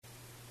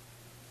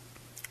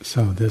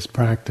So this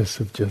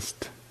practice of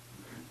just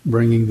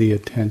bringing the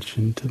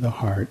attention to the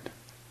heart,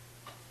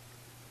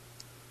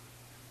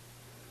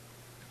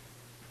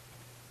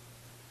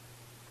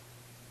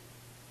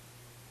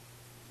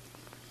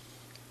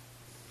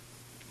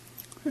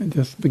 and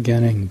just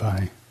beginning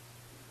by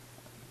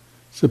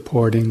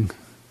supporting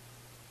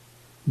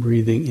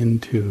breathing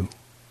into,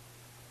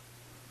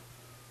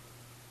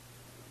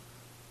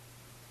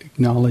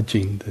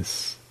 acknowledging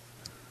this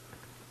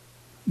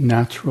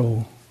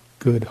natural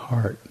good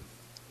heart.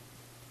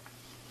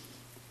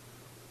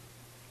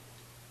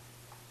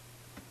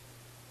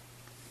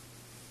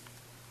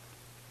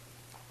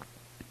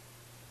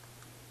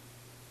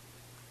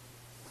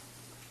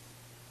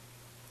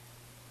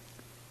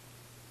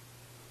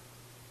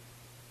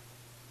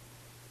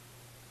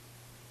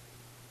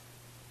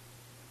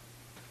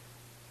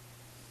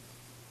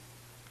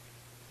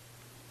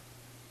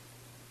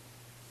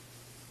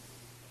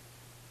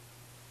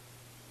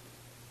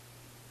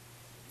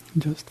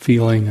 Just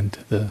feeling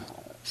into the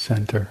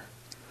center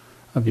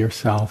of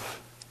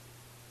yourself.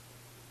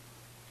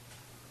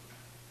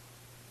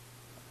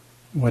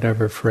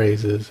 Whatever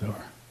phrases or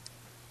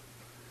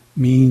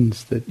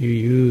means that you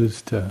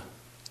use to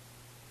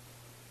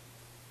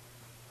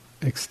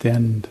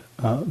extend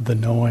the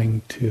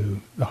knowing to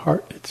the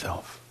heart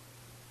itself.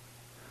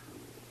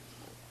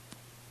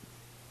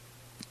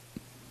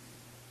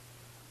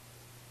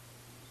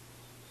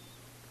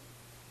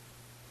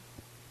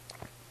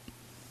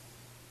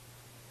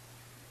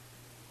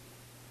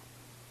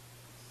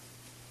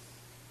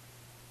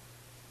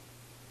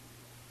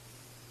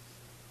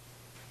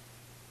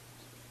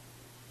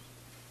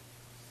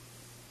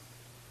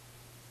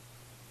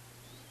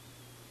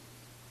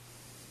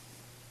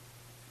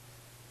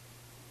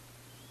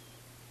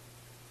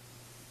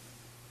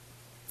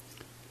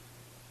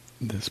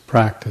 This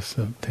practice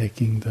of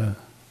taking the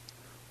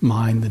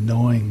mind, the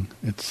knowing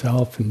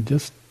itself, and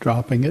just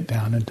dropping it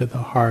down into the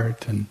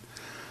heart and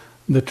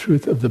the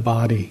truth of the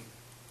body.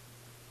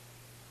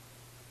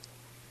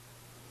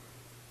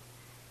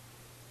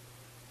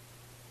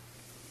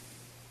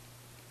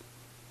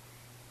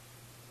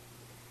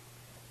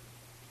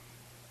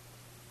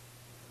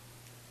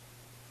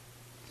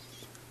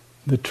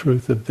 The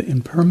truth of the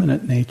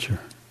impermanent nature.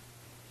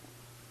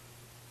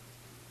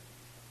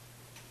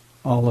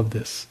 All of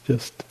this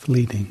just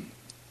fleeting,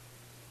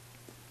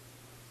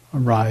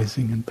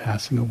 arising and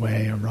passing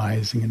away,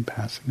 arising and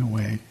passing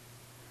away.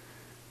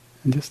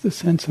 And just the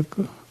sense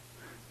of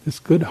this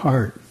good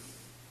heart,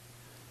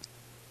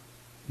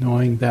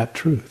 knowing that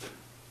truth.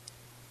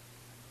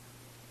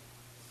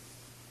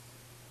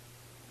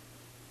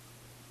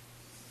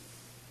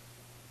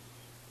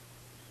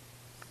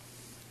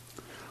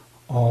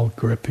 All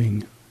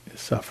gripping is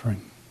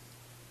suffering.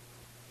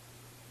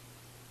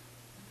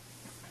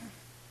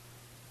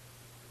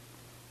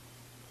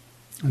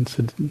 And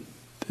so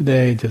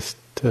today, just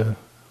to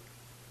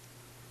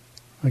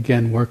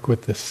again work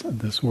with this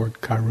word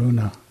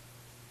karuna.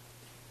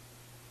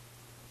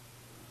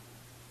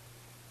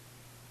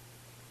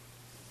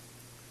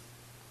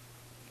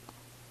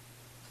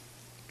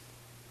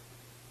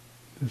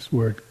 This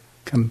word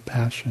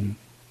compassion.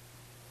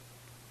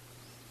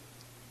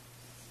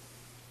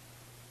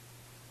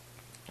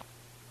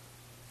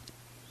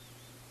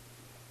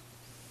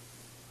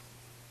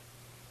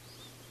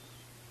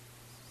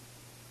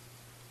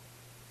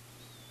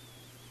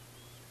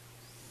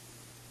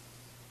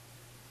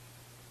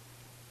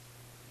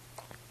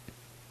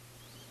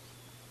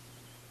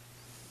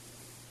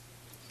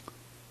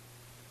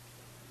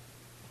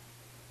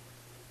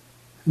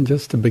 And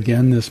just to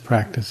begin this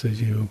practice, as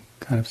you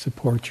kind of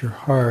support your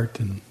heart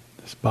and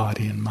this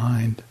body and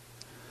mind,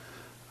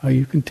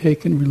 you can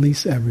take and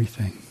release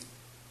everything.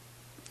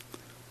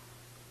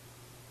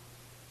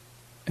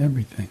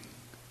 Everything.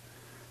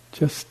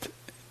 Just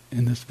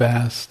in this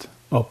vast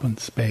open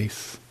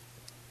space.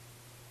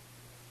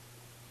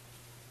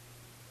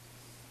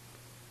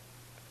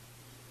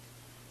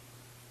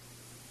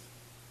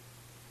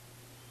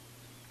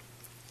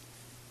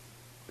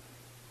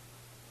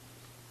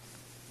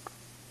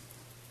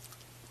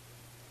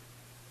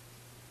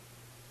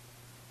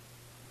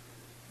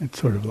 It's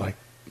sort of like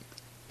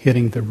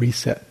hitting the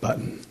reset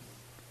button.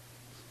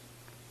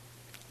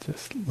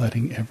 Just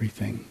letting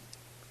everything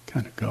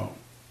kind of go.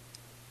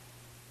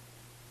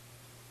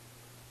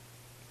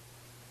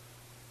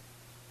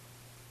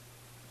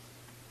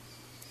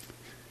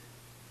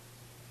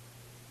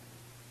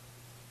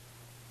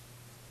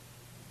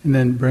 And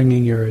then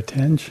bringing your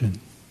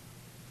attention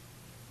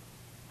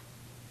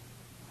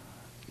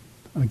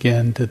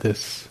again to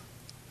this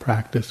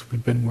practice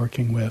we've been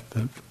working with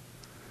of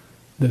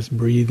this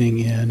breathing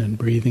in and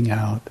breathing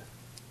out,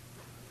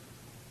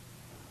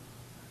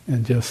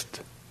 and just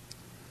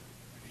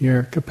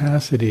your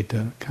capacity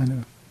to kind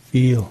of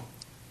feel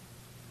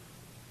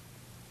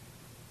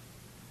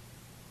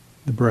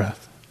the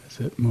breath as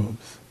it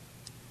moves.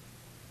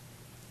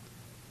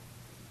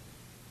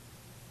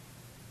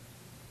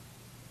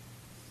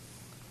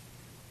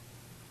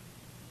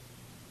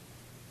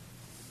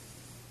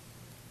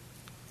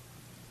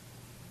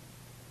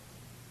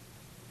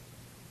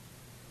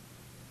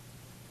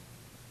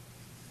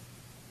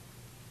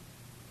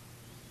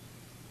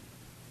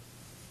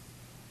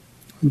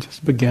 And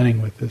just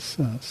beginning with this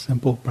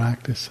simple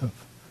practice of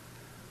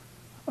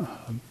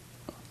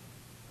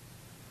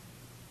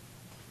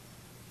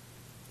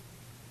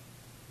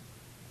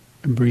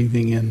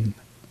breathing in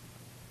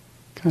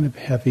kind of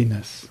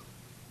heaviness,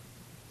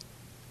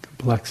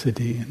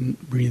 complexity, and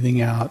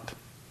breathing out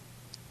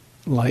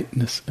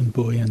lightness and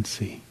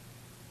buoyancy.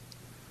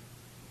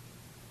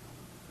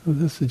 So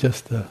this is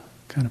just the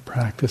kind of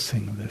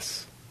practicing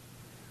this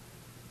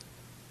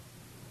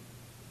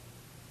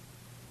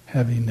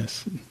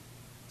heaviness, and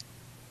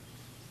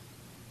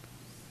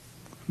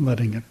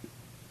letting it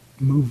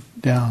move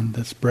down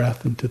this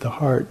breath into the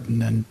heart,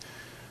 and then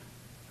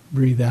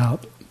breathe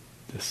out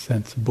this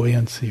sense of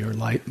buoyancy or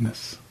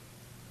lightness.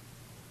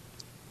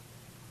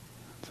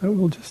 So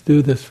we'll just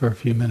do this for a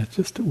few minutes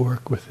just to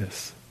work with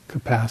this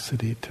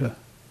capacity to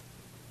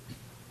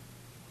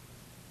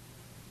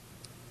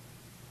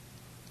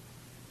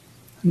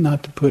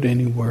not to put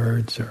any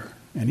words or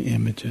any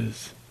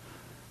images,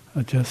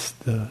 just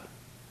the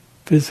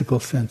physical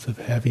sense of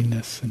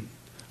heaviness and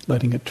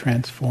letting it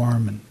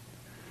transform, and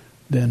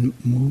then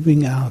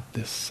moving out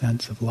this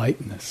sense of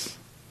lightness,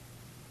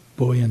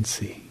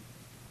 buoyancy,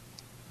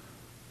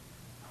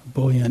 a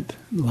buoyant,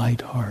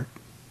 light heart.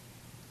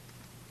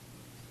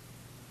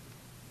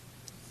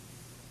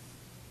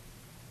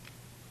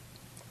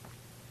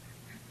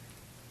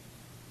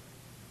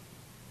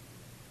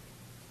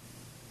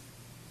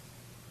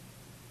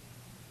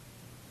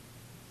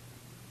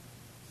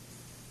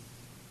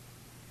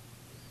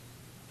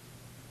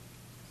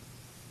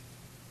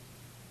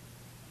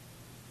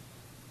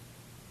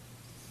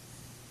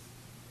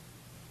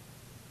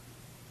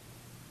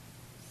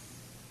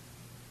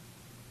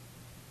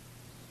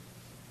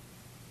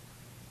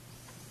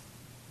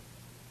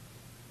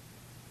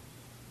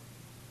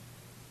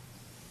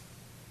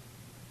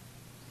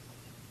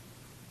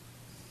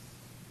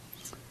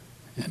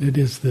 And it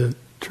is the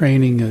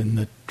training and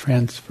the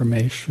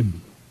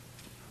transformation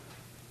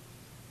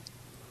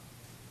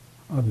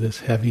of this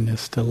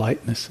heaviness to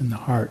lightness in the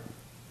heart.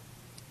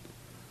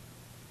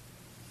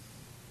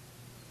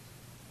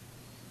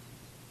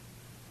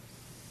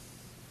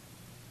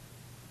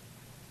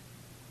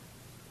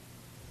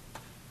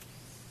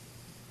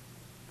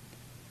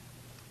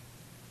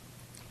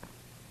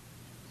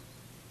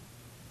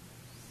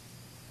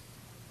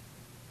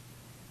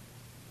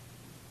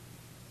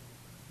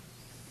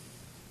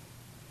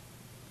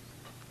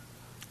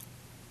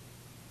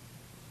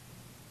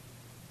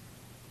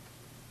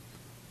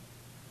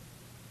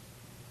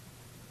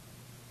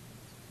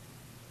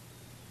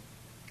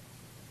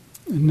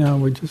 And now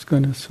we're just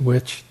going to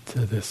switch to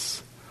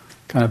this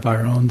kind of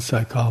our own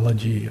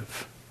psychology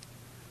of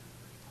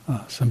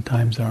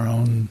sometimes our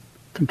own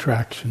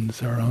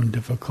contractions, our own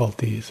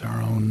difficulties,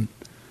 our own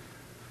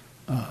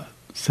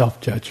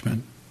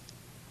self-judgment,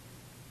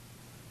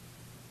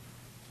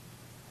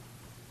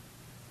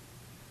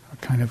 our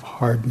kind of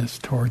hardness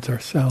towards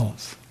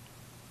ourselves.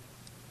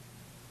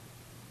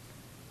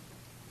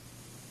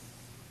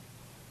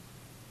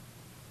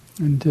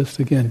 And just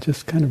again,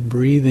 just kind of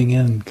breathing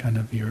in kind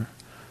of your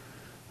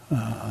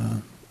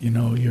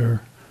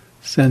your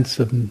sense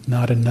of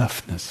not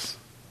enoughness.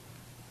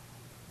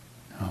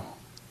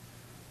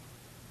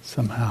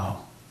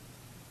 Somehow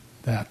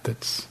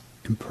that's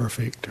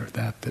imperfect, or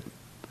that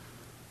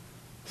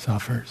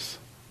suffers.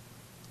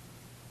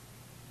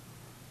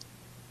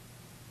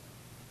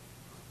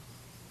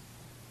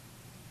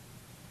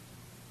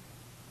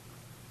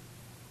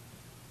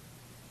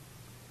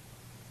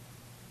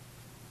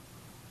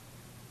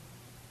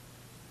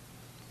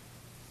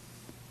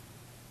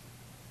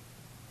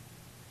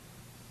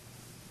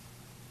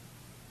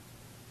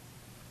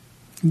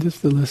 And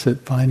just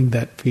elicit, finding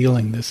that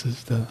feeling. This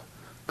is the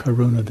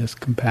karuna, this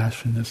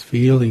compassion, this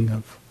feeling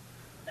of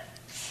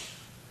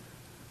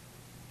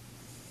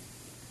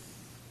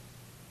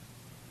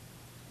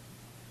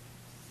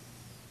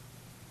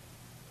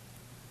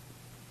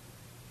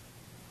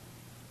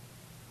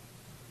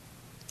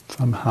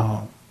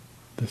somehow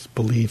this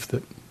belief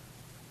that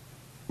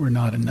we're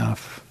not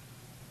enough.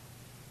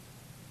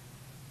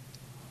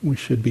 We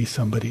should be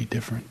somebody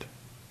different.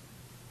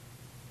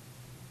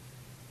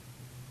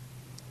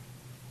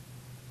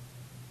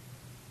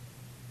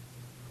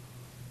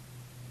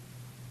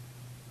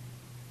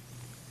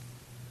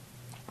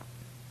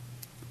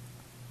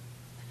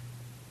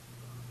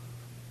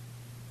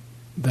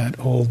 That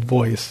old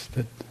voice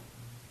that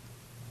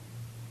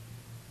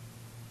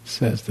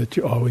says that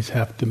you always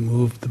have to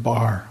move the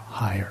bar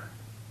higher.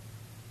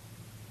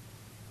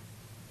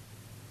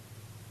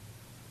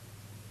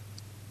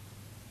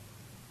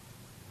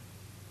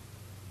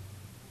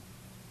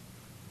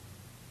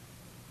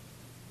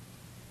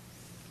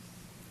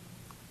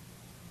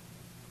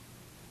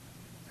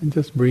 And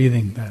just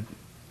breathing that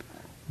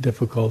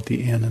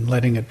difficulty in and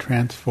letting it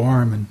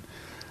transform, and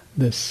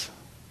this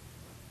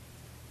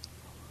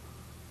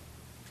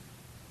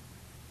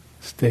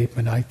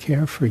statement, I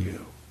care for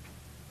you.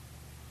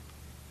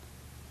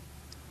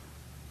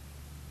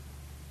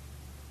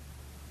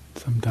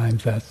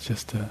 Sometimes that's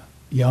just a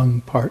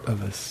young part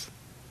of us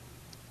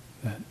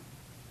that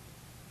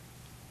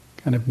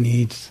kind of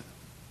needs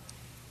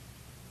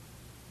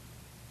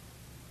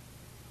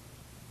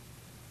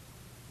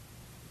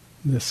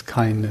this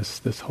kindness,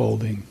 this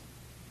holding.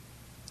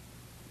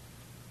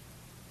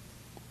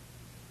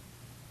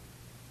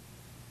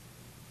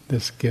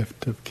 This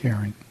gift of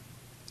caring.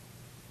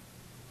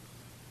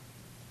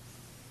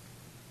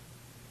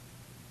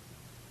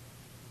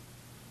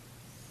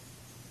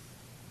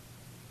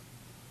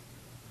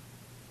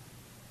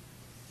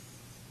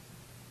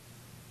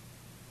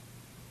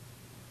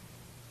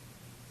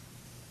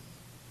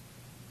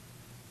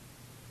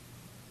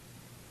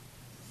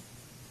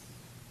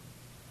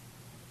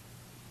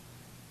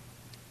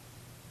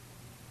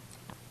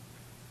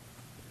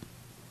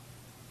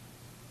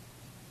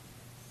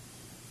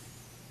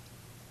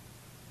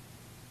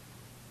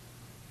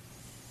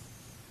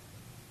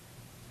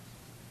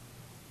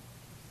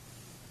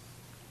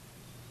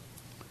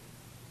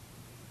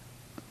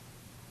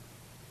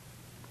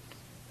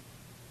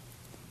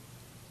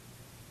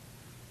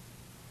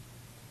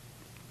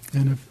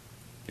 And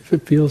if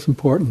it feels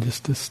important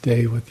just to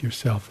stay with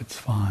yourself, it's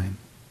fine.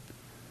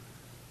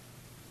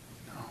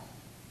 No,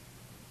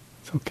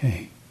 it's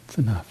okay. It's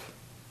enough.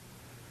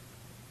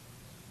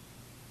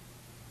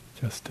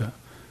 Just to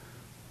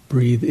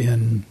breathe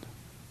in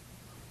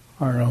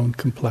our own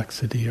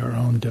complexity, our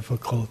own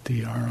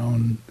difficulty,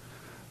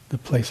 the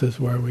places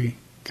where we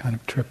kind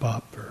of trip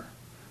up or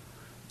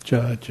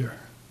judge or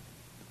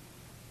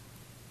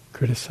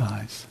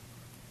criticize.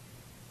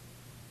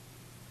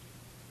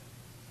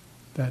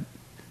 That,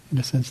 in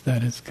a sense,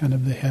 that is kind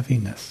of the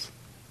heaviness.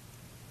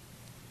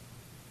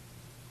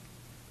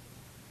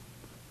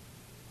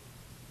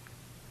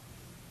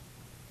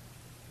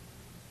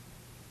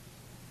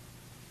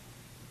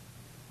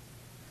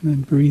 And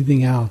then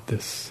breathing out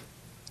this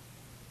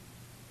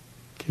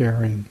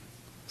caring,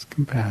 this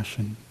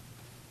compassion,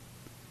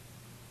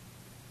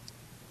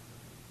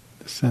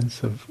 the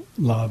sense of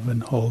love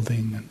and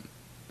holding, and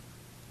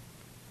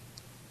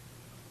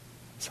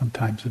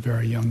sometimes a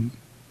very young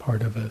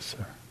part of us,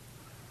 or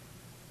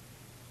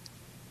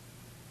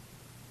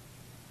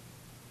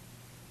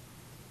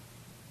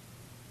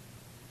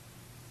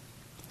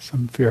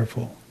some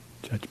fearful,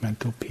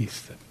 judgmental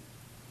piece that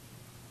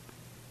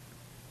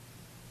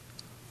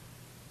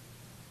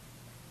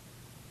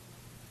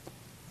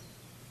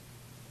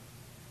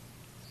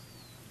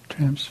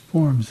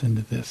transforms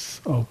into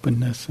this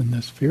openness and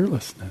this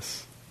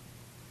fearlessness.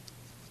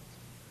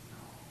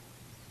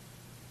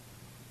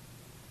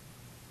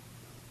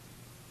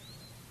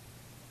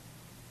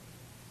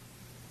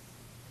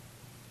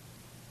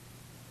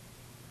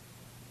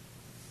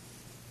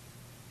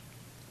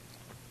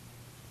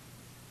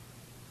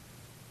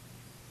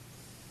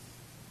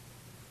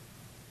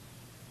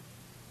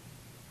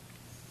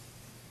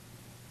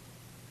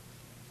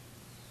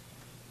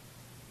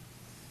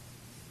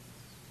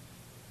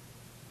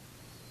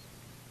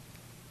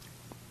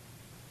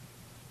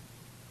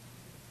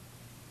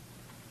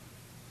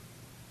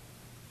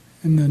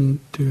 And then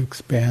to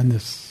expand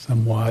this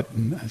somewhat,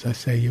 and as I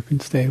say, you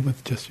can stay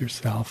with just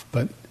yourself,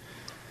 but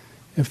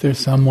if there's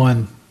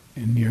someone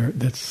in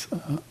that's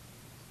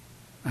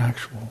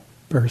actual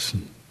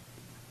person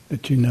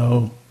that you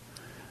know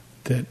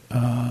that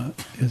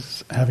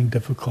is having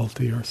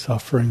difficulty or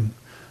suffering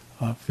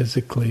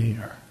physically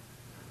or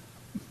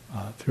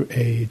through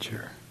age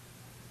or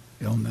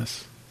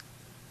illness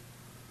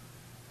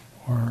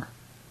or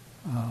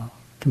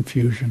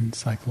confusion,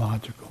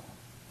 psychological,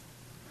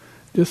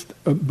 just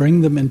bring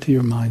them into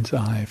your mind's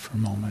eye for a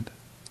moment.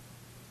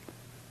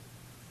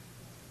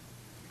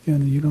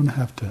 Again, you don't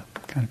have to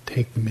kind of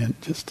take them in,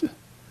 just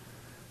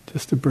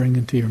to bring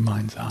into your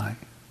mind's eye.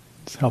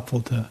 It's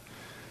helpful to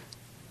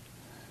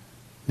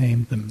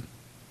name them,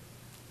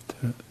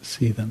 to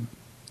see them.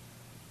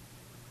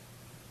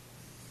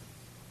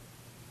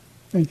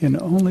 Again,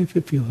 only if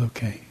it feels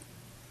okay.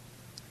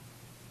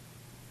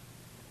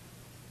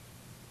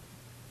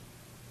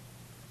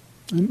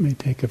 It may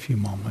take a few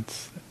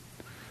moments.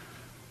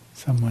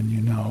 Someone you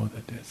know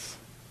that is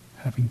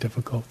having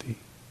difficulty.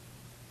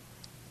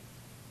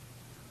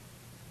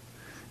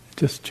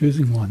 Just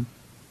choosing one.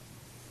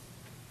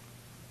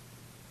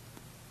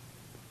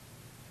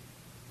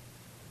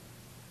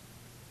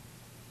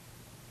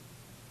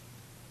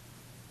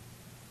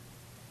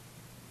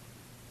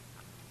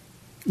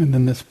 And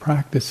then this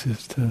practice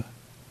is on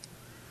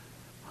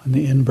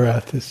the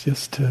in-breath, is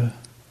just to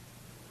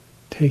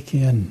take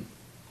in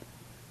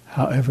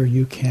however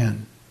you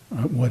can,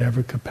 at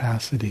whatever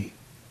capacity,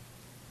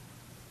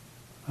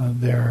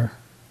 their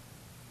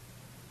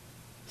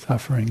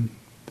suffering,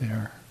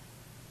 their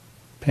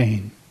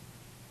pain,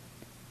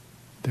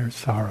 their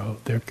sorrow,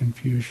 their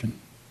confusion.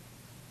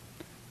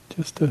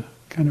 Just to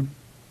kind of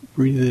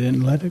breathe it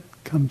in, let it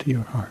come to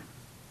your heart.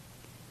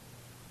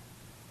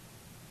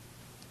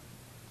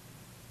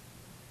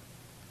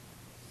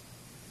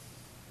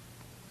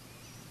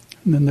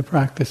 And then the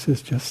practice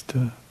is just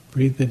to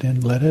breathe it in,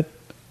 let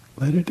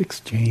it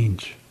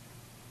exchange.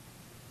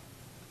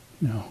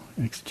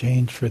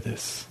 Exchange for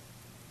this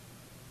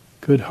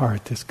good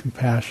heart, this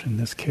compassion,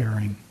 this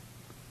caring,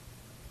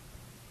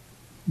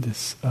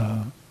 this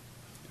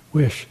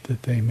wish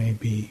that they may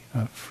be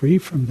free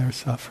from their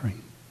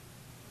suffering.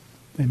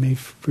 They may be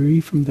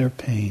free from their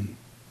pain,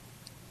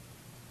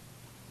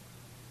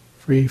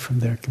 free from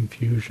their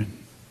confusion.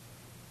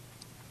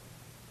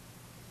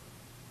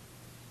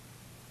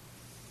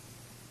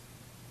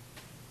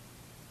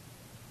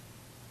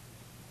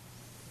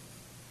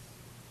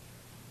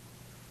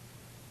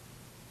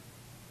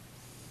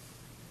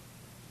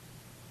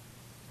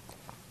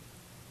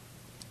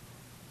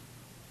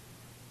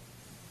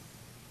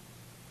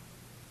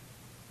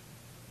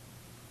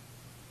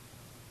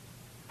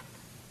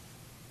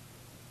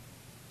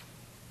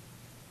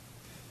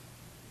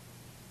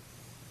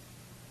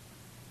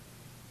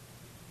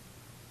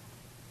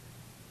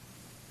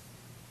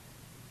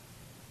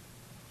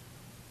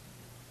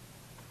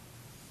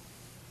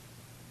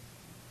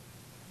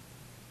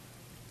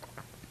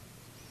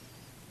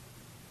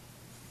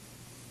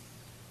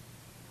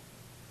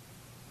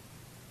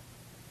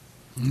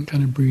 And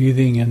kind of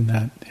breathing in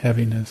that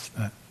heaviness,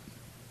 that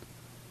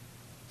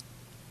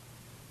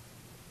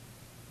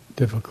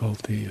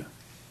difficulty.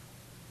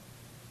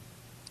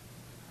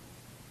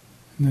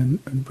 And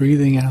then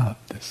breathing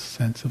out this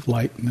sense of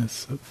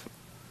lightness, of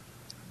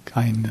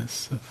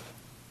kindness, of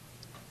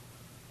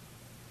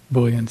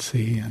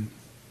buoyancy and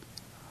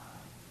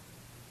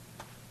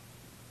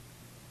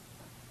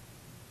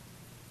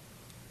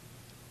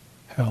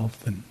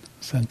health and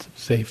sense of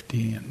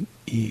safety and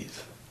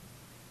ease.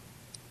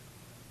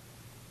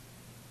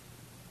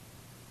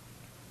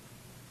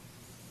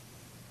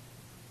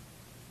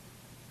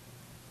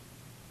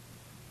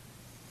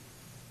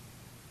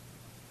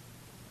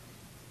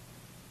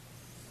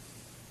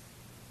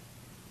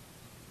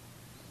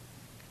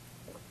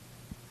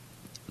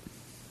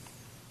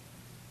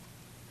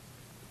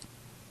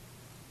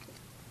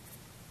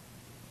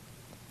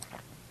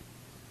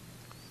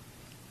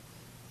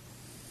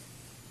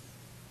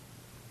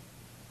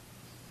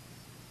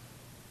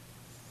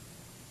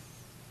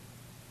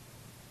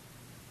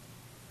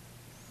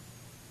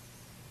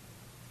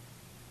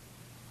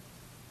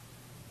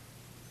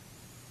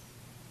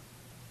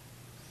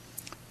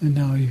 And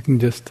now you can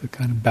just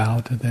kind of bow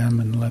to them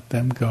and let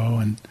them go.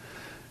 And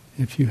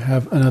if you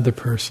have another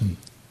person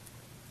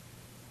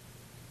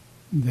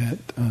that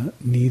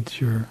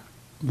needs your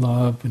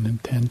love and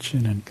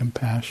intention and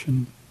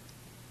compassion,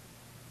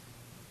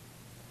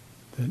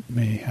 that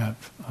may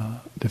have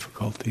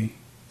difficulty.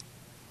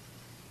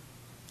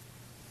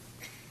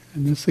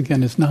 And this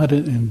again is not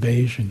an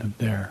invasion of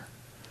their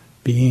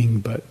being,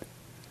 but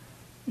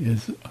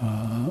is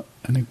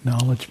an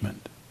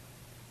acknowledgement.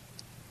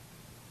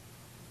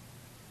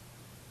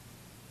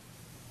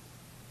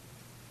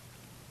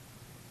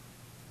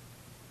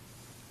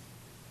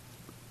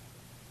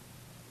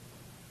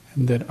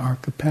 And that our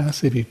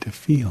capacity to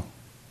feel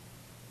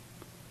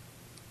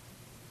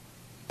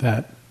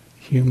that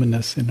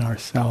humanness in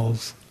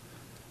ourselves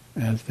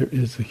as there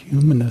is a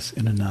humanness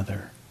in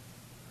another,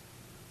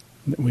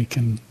 that we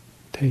can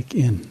take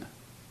in.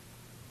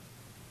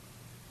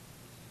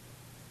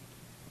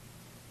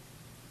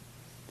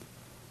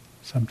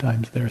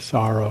 Sometimes their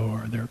sorrow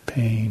or their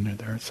pain or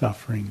their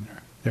suffering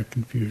or their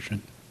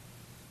confusion.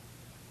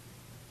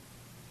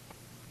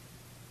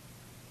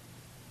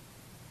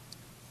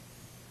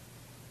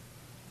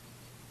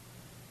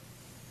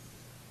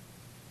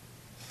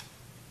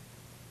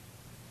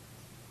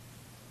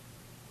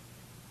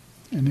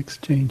 And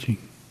exchanging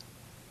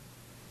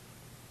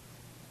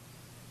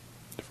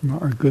from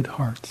our good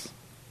hearts.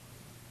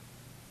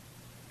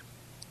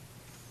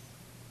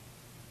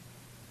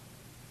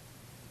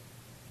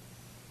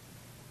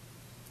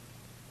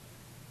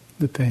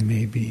 That they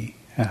may be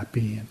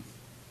happy and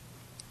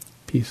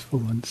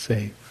peaceful and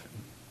safe,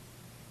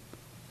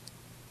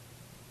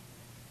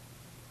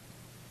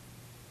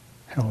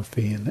 and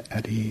healthy and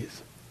at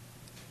ease.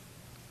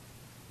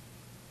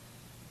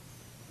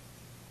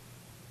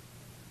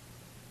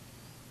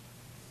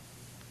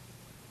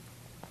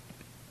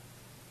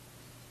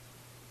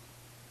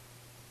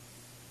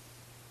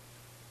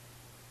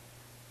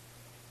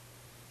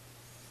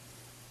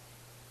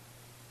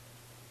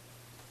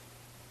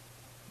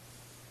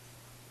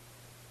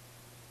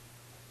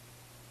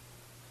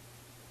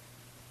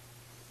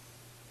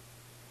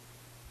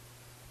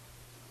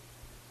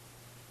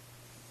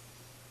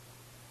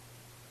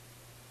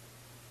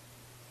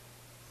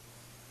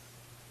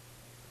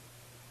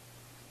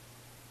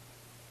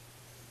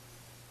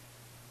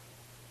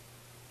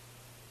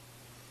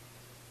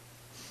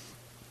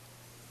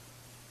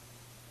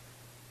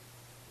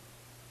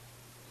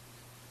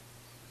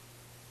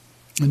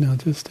 And now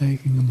just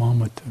taking a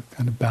moment to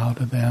kind of bow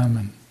to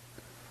them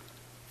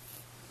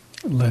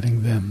and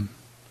letting them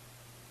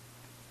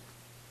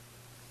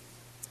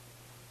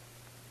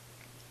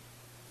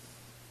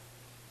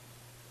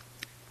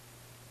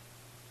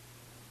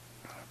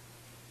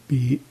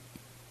be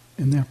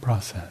in their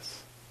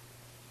process.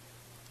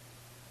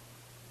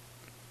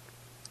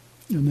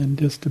 And then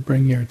just to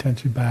bring your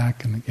attention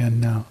back, and again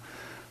now,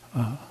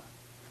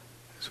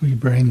 as we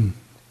bring,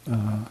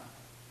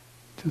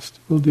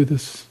 we'll do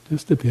this,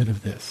 just a bit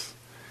of this.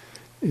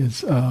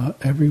 is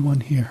everyone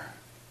here.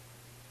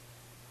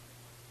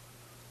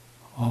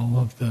 All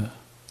of the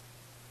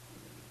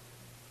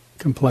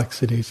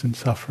complexities and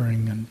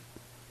suffering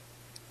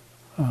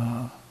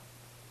and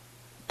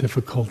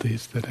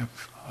difficulties that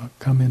have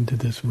come into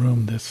this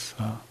room, this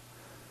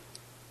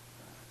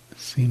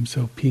seems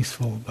so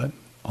peaceful, but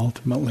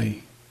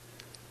ultimately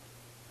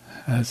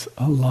has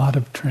a lot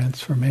of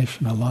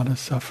transformation, a lot of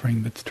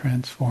suffering that's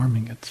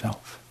transforming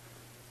itself.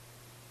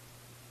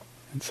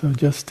 And so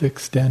just to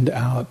extend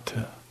out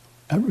to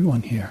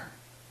everyone here,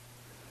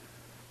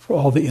 for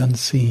all the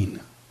unseen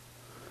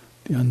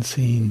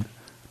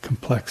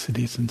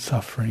complexities and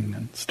suffering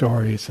and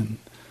stories and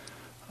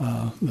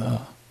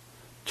the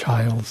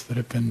childs that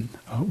have been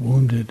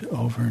wounded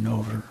over and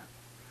over,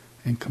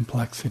 and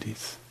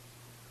complexities,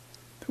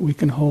 that we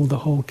can hold the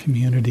whole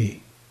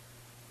community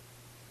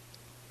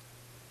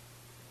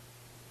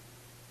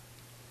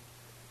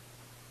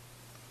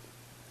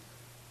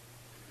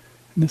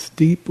and this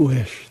deep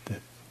wish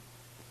that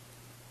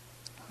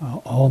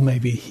all may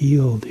be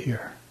healed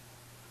here,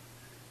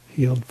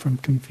 healed from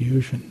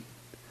confusion,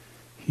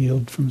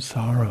 healed from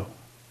sorrow,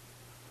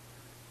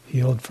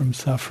 healed from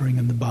suffering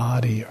in the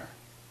body or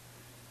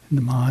in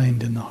the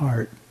mind, in the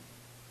heart.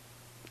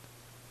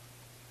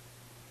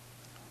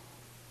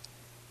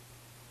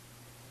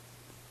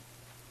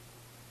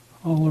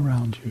 All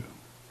around you.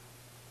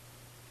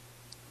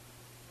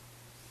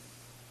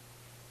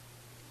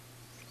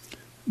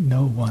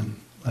 No one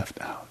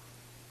left out.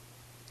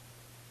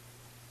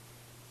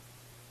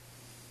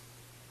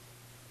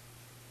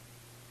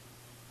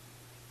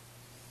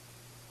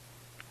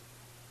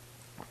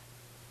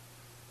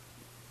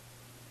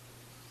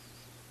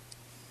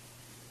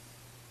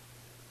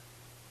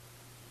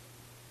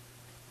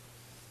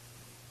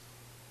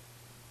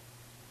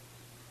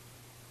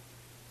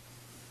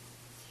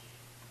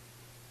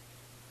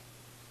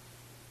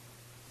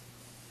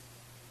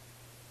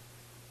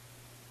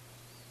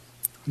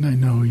 And I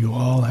know you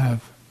all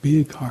have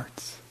big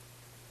hearts.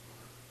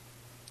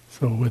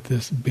 So with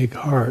this big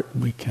heart,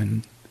 we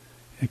can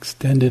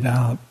extend it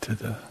out to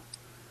the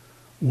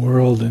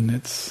world and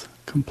its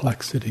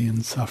complexity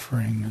and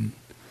suffering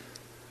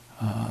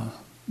and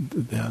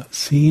the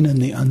seen and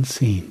the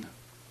unseen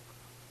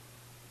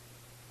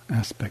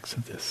aspects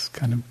of this,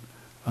 kind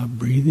of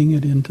breathing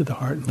it into the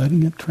heart and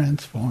letting it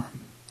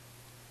transform.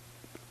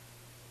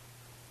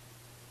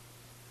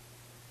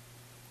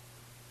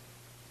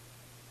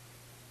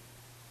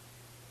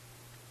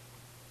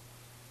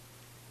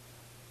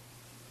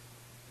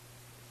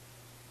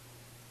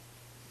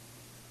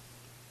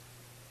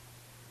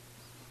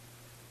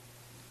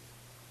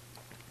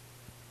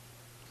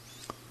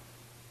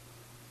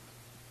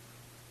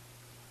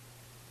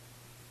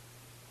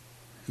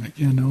 And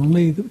again,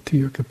 only to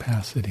your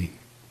capacity.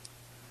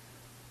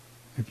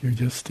 If you're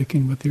just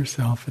sticking with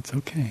yourself, it's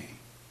okay.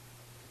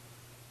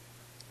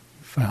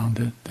 You found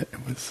that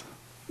it was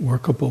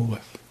workable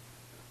with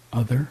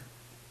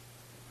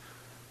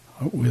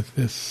with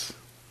this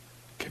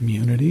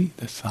community,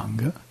 the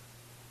Sangha.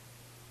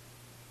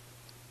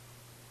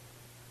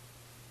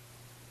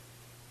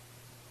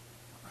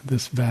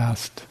 This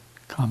vast,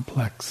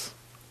 complex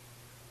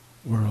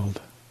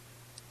world.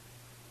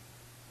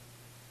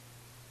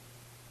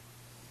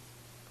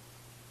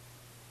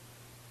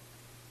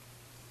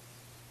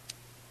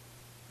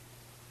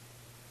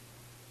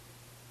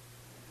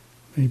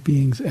 May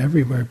beings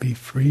everywhere be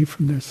free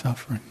from their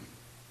suffering.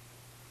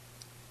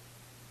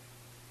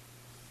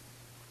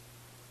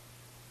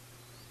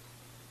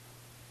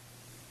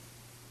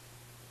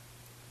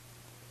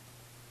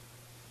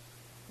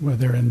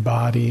 Whether in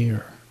body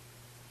or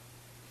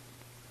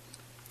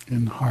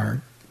in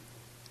heart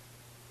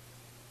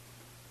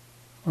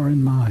or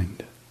in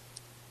mind.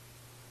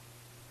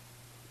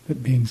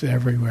 That beings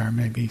everywhere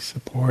may be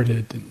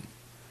supported in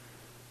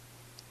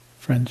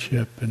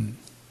friendship and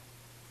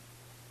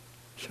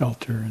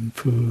shelter and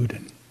food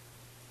and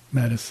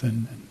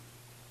medicine and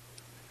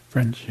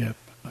friendship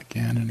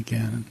again and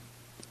again.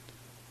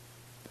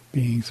 The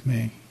beings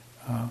may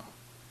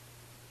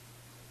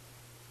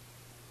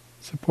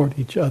support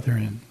each other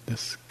in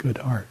this good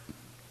heart.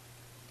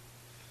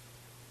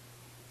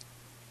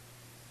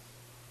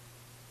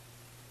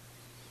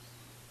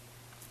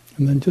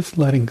 And then just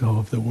letting go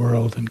of the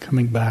world and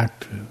coming back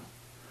to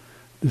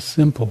the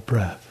simple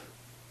breath.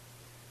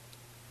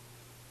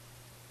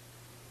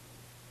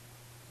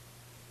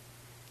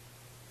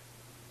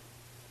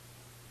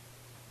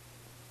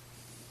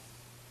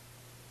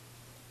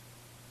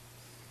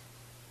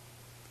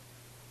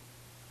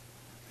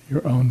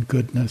 Your own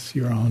goodness,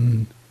 your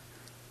own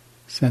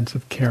sense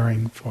of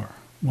caring for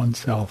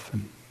oneself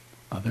and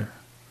other,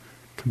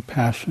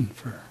 compassion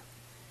for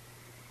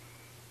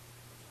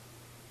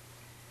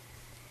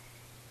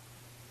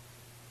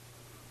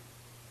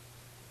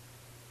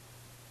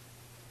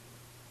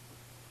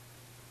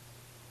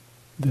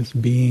this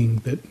being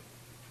that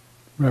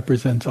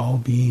represents all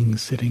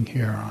beings sitting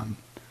here on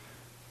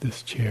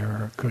this chair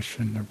or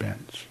cushion or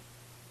bench.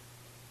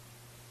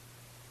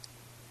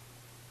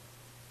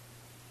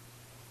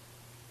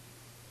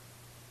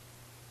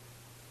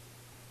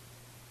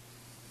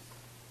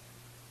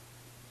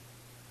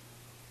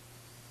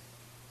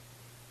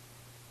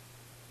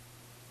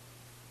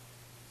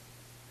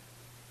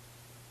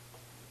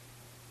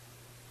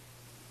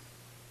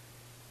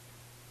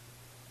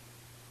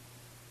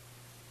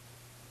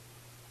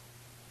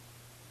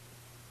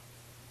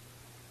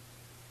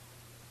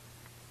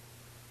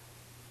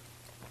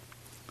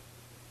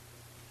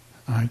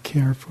 I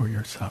care for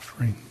your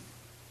suffering.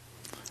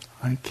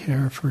 I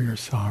care for your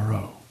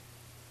sorrow.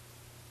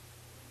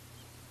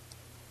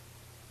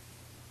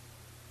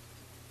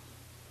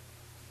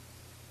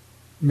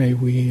 May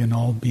we and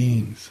all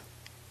beings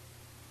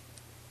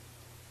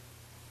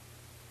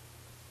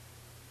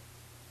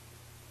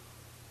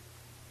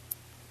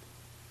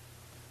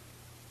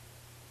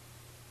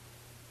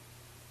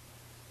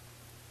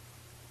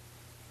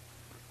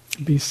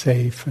be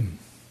safe and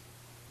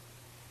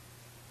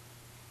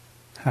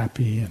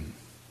happy and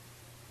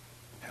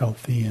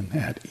healthy and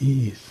at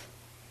ease.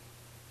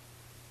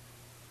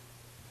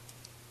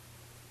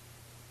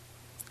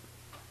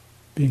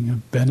 Being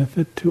of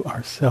benefit to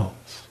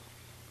ourselves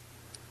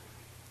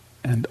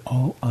and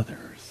all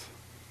others.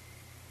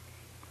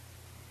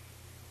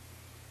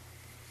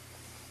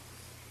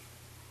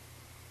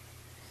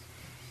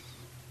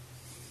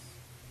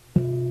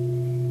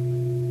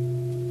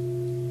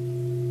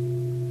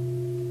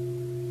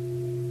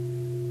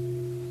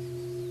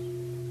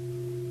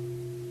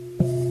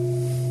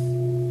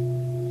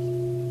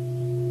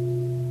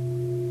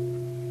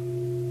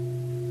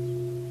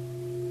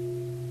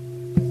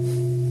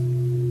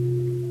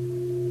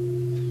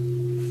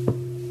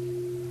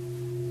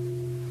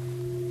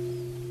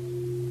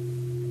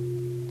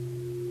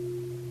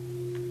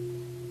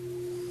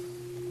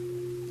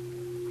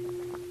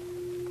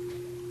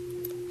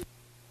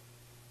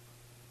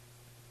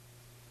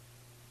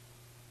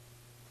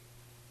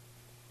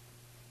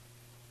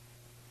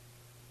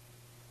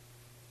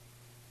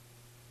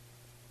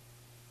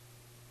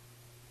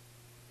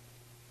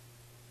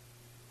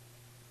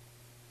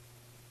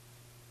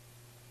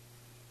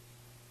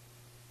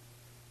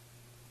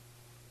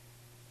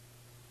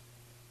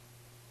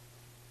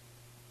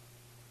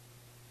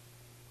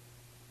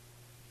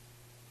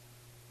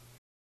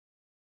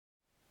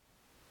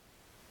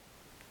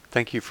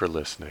 Thank you for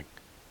listening.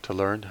 To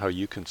learn how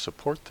you can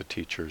support the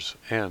teachers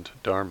and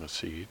Dharma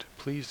Seed,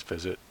 please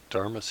visit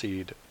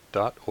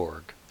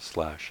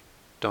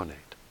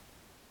dharmaseed.org/donate.